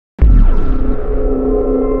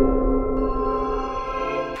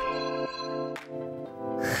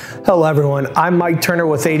Hello everyone, I'm Mike Turner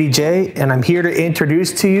with ADJ and I'm here to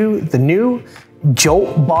introduce to you the new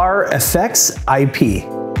Jolt Bar FXIP.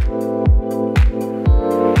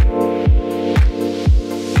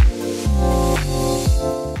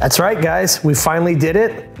 That's right guys, we finally did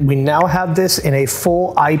it. We now have this in a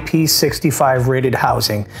full IP65 rated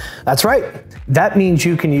housing. That's right, that means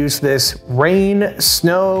you can use this rain,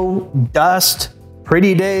 snow, dust,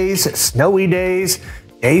 pretty days, snowy days,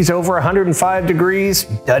 days over 105 degrees,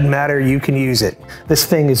 doesn't matter, you can use it. This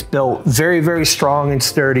thing is built very, very strong and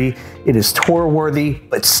sturdy. It is tour worthy,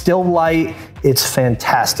 but still light. It's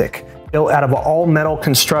fantastic. Built out of all metal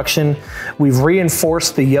construction. We've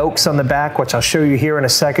reinforced the yokes on the back, which I'll show you here in a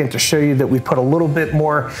second to show you that we put a little bit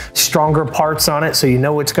more stronger parts on it so you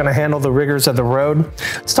know it's gonna handle the rigors of the road.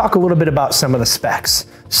 Let's talk a little bit about some of the specs.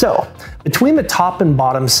 So, between the top and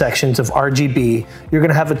bottom sections of RGB, you're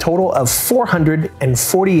gonna have a total of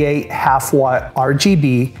 448 half-watt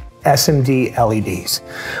RGB SMD LEDs.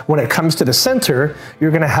 When it comes to the center,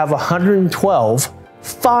 you're gonna have 112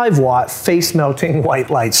 5-watt face melting white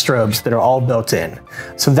light strobes that are all built in.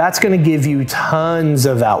 So that's going to give you tons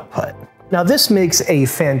of output. Now this makes a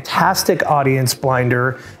fantastic audience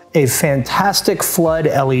blinder, a fantastic flood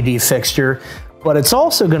LED fixture, but it's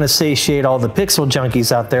also going to satiate all the pixel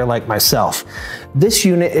junkies out there like myself. This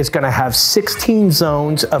unit is going to have 16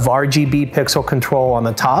 zones of RGB pixel control on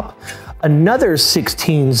the top, another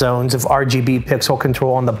 16 zones of RGB pixel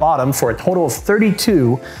control on the bottom for a total of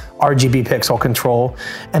 32 RGB pixel control.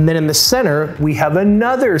 And then in the center, we have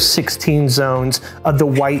another 16 zones of the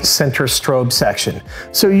white center strobe section.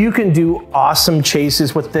 So you can do awesome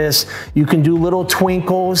chases with this. You can do little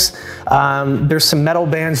twinkles. There's some metal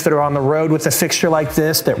bands that are on the road with a fixture like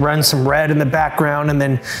this that run some red in the background. And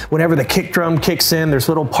then whenever the kick drum kicks in, there's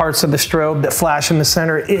little parts of the strobe that flash in the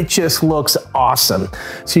center. It just looks awesome.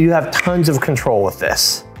 So you have tons of control with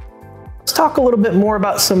this. Let's talk a little bit more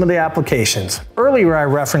about some of the applications. Earlier I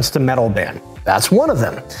referenced a metal band. That's one of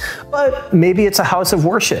them. But maybe it's a house of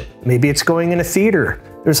worship. Maybe it's going in a theater.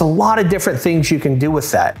 There's a lot of different things you can do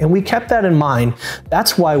with that. And we kept that in mind.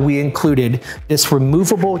 That's why we included this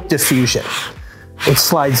removable diffusion. It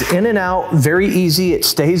slides in and out, very easy, it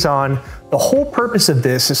stays on. The whole purpose of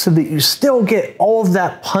this is so that you still get all of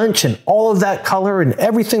that punch and all of that color and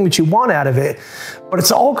everything that you want out of it, but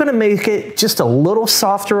it's all gonna make it just a little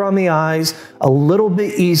softer on the eyes, a little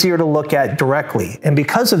bit easier to look at directly. And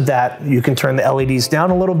because of that, you can turn the LEDs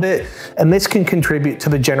down a little bit, and this can contribute to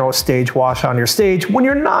the general stage wash on your stage when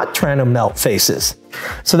you're not trying to melt faces.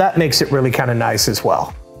 So that makes it really kind of nice as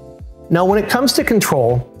well. Now, when it comes to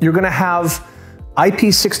control, you're gonna have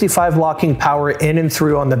IP65 locking power in and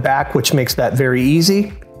through on the back, which makes that very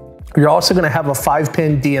easy. You're also going to have a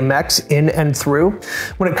 5-pin DMX in and through.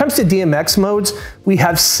 When it comes to DMX modes, we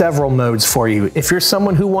have several modes for you. If you're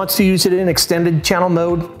someone who wants to use it in extended channel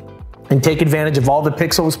mode and take advantage of all the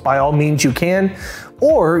pixels, by all means you can.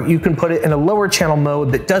 Or you can put it in a lower channel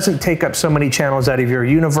mode that doesn't take up so many channels out of your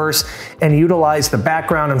universe and utilize the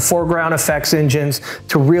background and foreground effects engines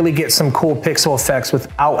to really get some cool pixel effects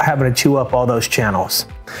without having to chew up all those channels.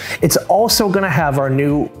 It's also going to have our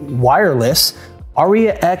new wireless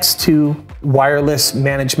Aria X2 wireless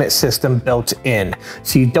management system built in.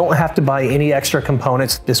 So you don't have to buy any extra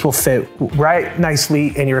components. This will fit right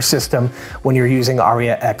nicely in your system when you're using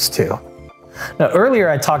Aria X2. Now earlier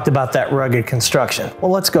I talked about that rugged construction.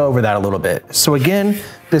 Well, let's go over that a little bit. So again,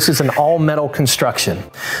 this is an all metal construction.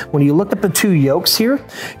 When you look at the two yokes here,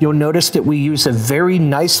 you'll notice that we use a very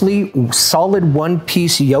nicely solid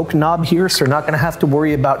one-piece yoke knob here, so you're not gonna have to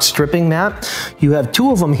worry about stripping that. You have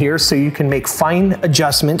two of them here so you can make fine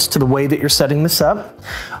adjustments to the way that you're setting this up.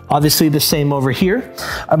 Obviously the same over here.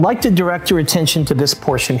 I'd like to direct your attention to this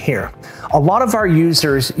portion here. A lot of our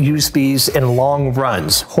users use these in long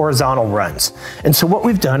runs, horizontal runs. And so what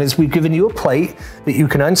we've done is we've given you a plate that you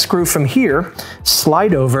can unscrew from here,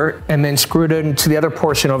 slide over, and then screw it into the other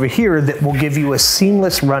portion over here that will give you a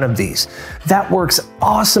seamless run of these. That works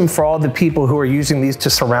awesome for all the people who are using these to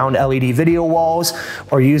surround LED video walls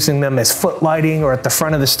or using them as foot lighting or at the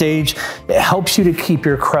front of the stage. It helps you to keep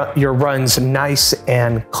your runs nice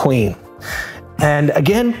and clean. And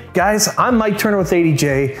again, guys, I'm Mike Turner with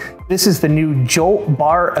ADJ. This is the new Jolt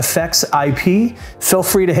Bar FXIP. Feel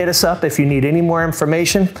free to hit us up if you need any more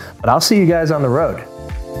information, but I'll see you guys on the road.